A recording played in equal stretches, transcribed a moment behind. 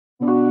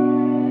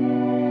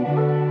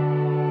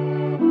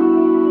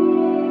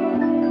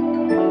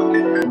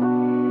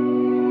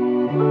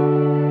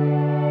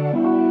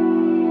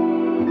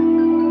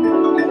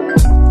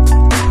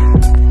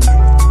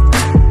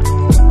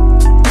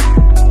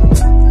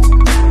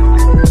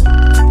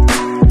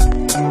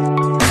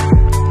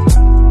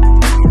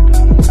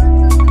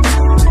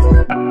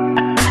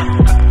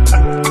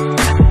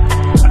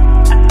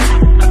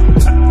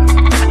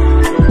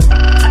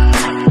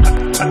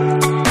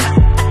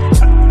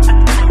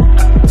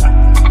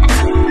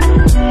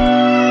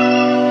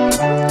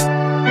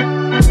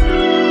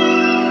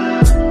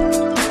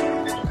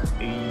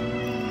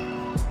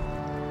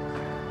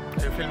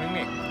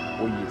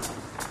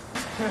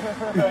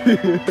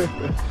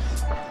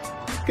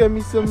Get me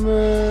some.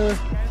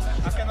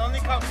 I can only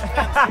count 10. I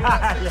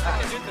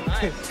can do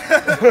tonight.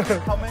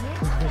 How many?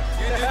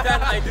 You do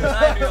 10, I do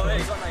 9. We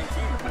already got 19.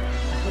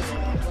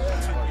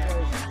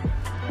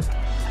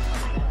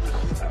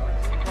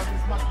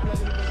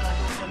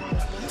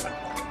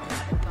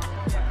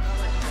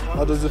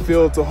 How does it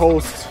feel to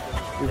host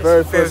your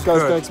very first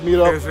Calisthenics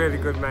meetup? It feels really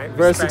good, mate.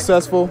 Very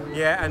successful.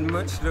 Yeah, and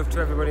much love to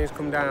everybody who's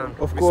come down.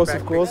 Of course.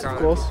 Much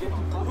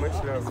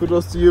love.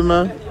 Kudos to you,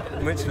 man.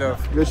 Much love.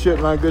 Good shit,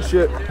 man. Good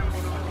shit.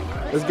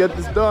 Let's get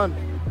this done.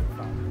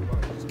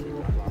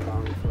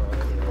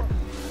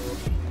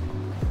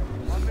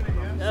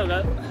 There we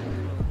go.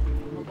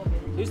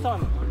 Who's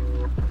time?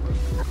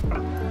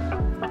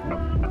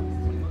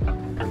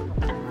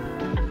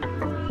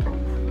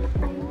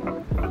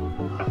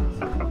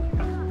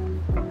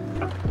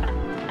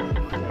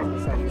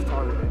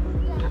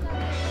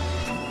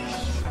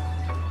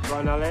 Go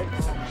on, Alex.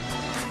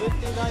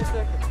 59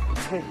 seconds.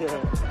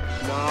 Yeah.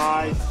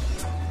 Nice.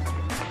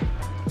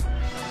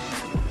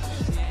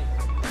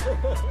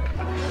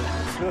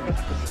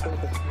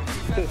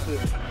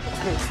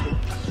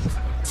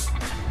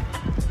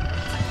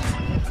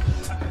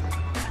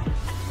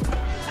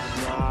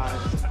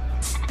 Nice.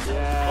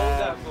 Yeah. Hold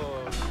that for.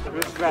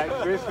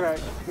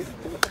 Respect.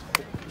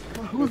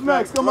 Who's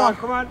next? Come on.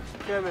 Come on,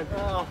 German.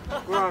 Oh.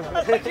 Go on.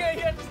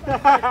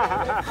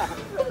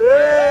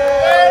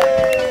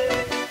 Yay!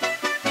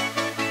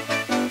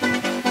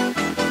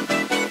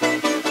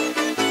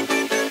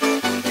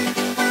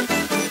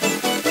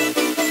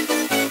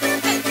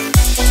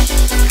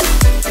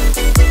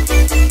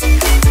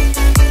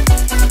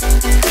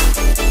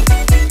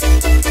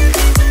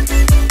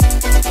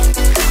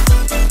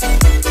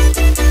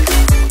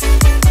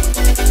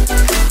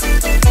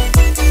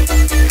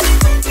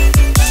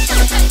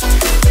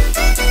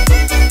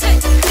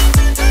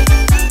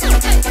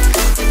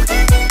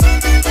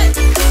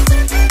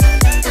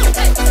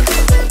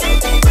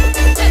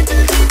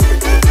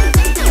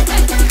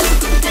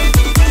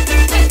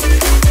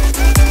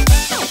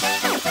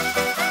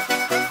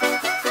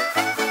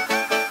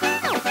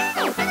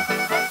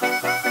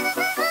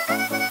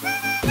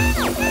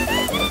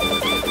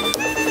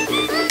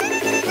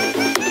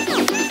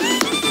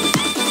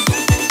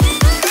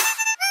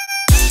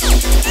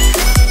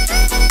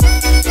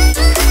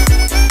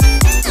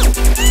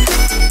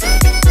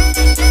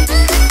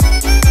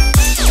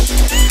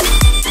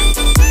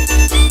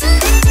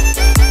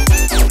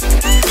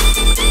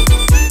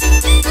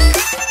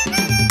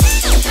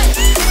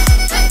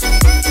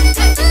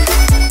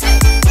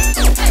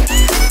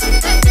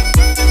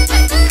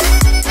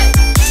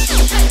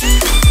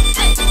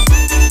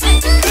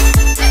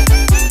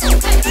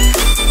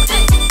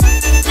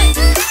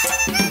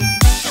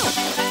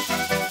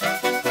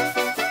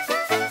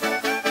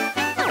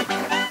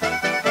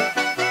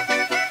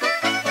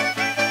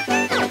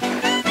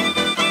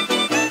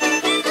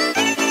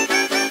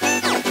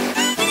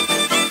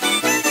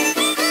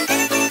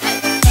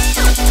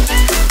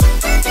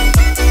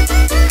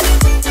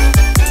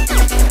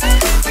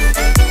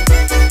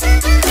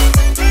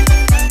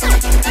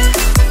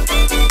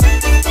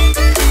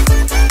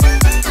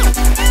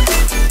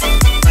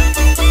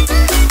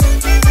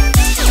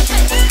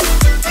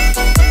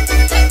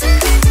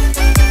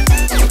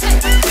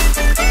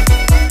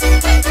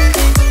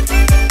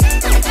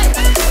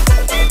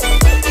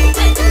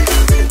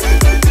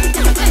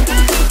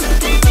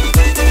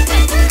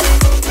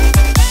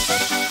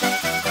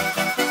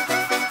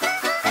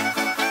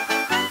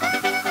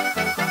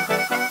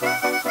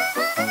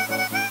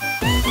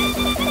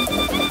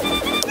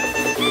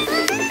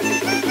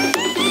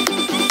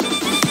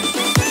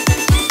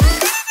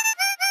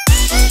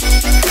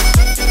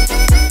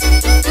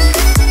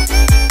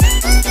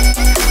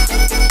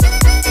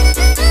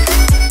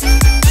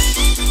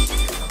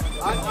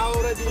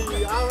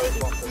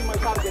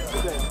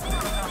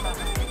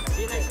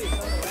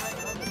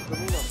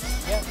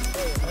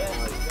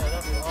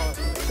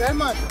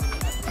 Chairman,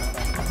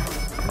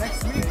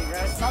 next week,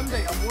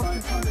 Sunday, I'm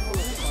working Sunday.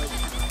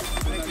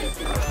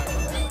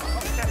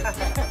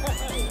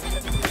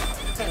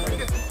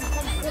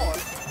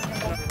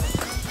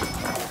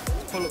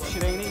 Pull up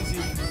shit ain't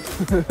easy.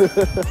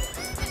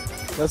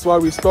 That's why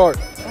we start.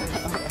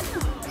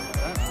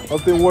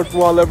 Nothing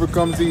worthwhile ever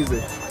comes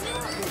easy.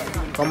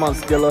 Come on,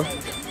 Skilla.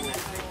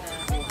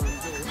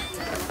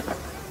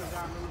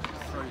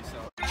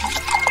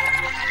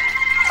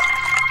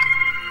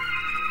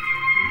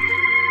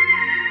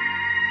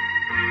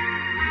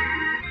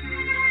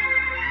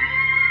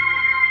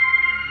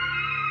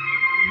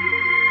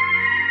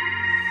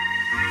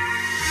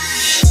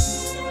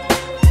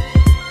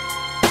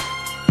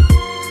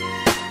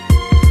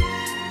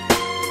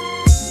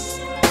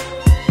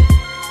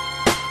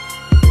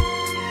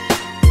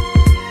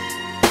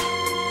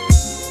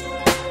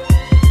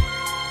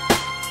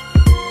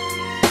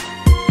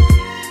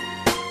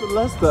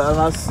 Leicester, and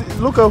I see.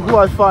 Look at who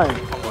I find.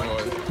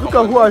 Look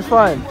at who I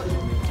find.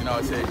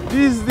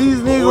 These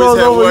Negroes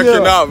over here.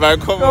 Working out, man.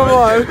 Come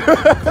on.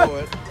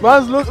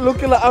 Man's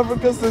looking like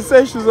African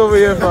sensations over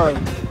here, man.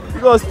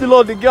 You gotta steal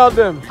all the girl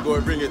them. You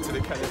gotta bring it to the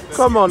calisthenics.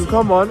 Come on,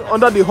 come on.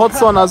 Under the hot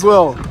sun as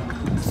well.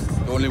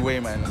 The only way,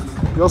 man.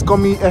 Just call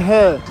me a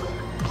hair.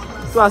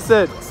 So I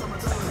said,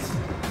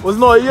 it was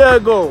not a year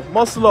ago.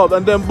 Muscle up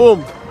and then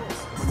boom.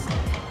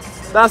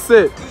 That's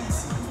it.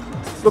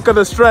 Look at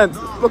the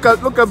strength. Look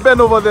at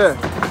Ben over there.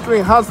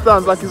 Doing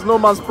handstands like it's no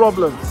man's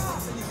problem.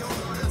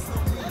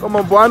 Come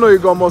on, boy. I know you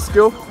got more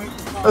skill.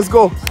 Let's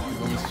go.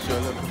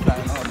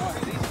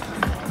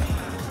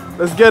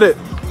 Let's get it.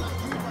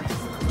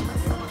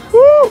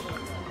 Woo!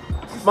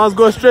 Man's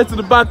going straight to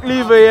the back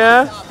lever,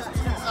 yeah?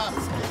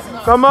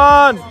 Come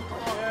on.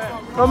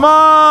 Come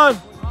on.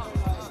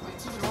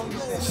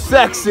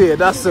 Sexy.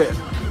 That's it.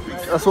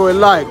 That's what we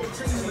like.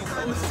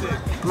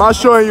 Man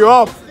showing you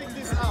off.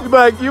 You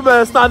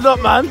better stand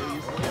up, man.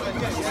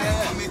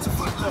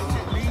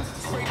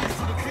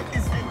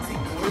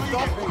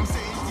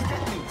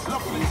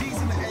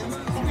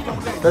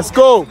 Let's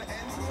go.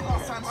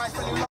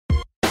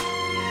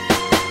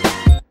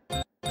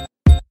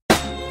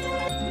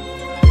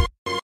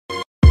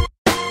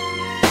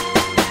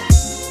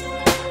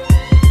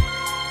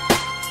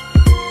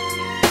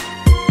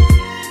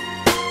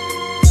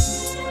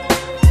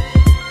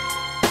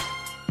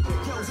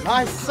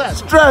 Nice set.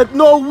 Strength,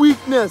 no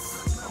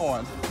weakness. Come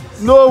on.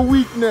 No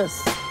weakness.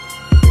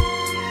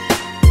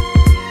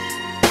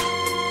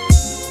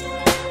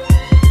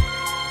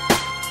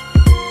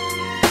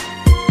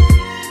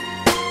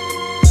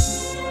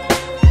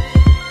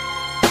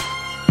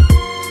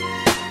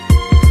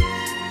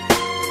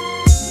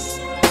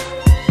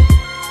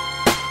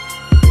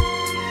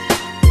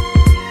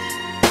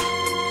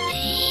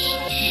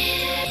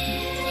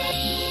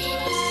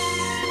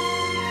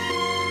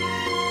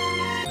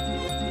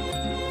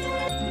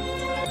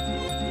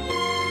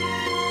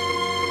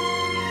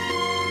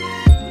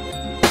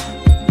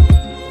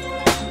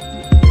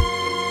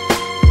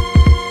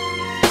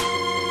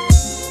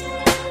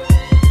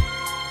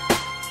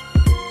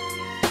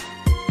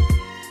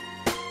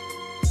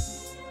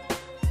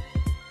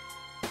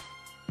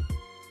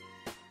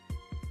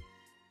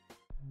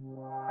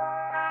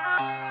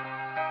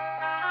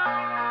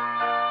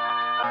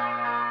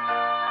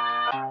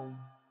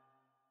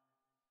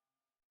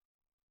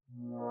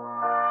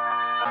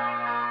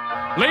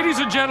 Ladies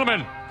and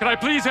gentlemen, can I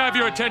please have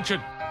your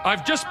attention?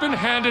 I've just been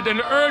handed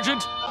an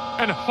urgent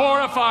and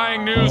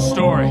horrifying news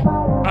story.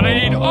 And I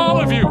need all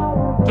of you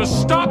to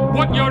stop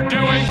what you're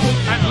doing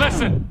and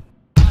listen.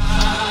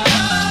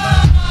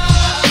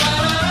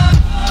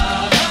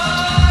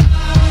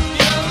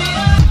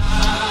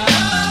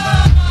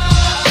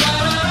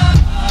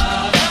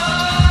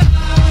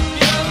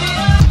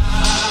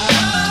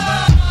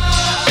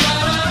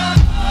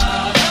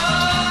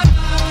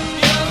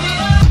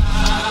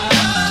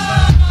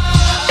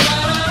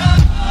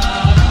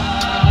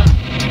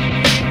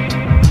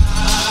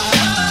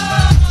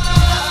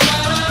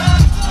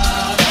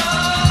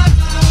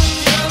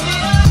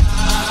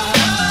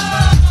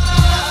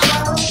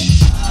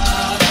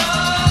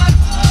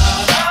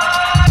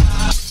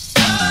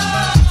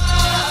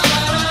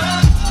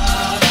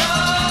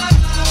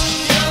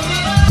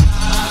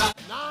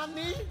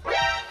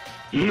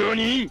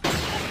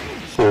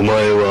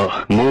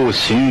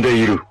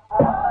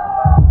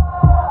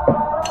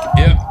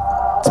 Yep,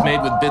 it's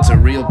made with bits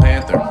of real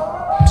panther,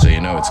 so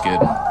you know it's good.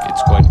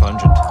 It's quite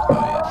pungent. Oh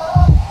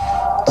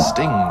yeah, it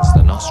stings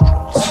the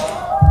nostrils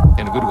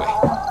in a good way.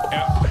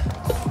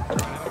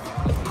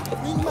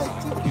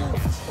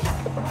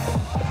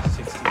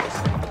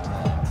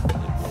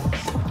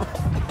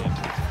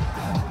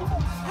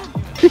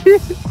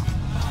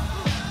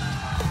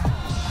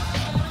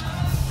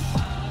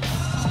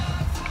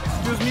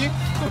 Excuse me,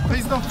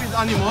 please don't feed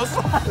animals.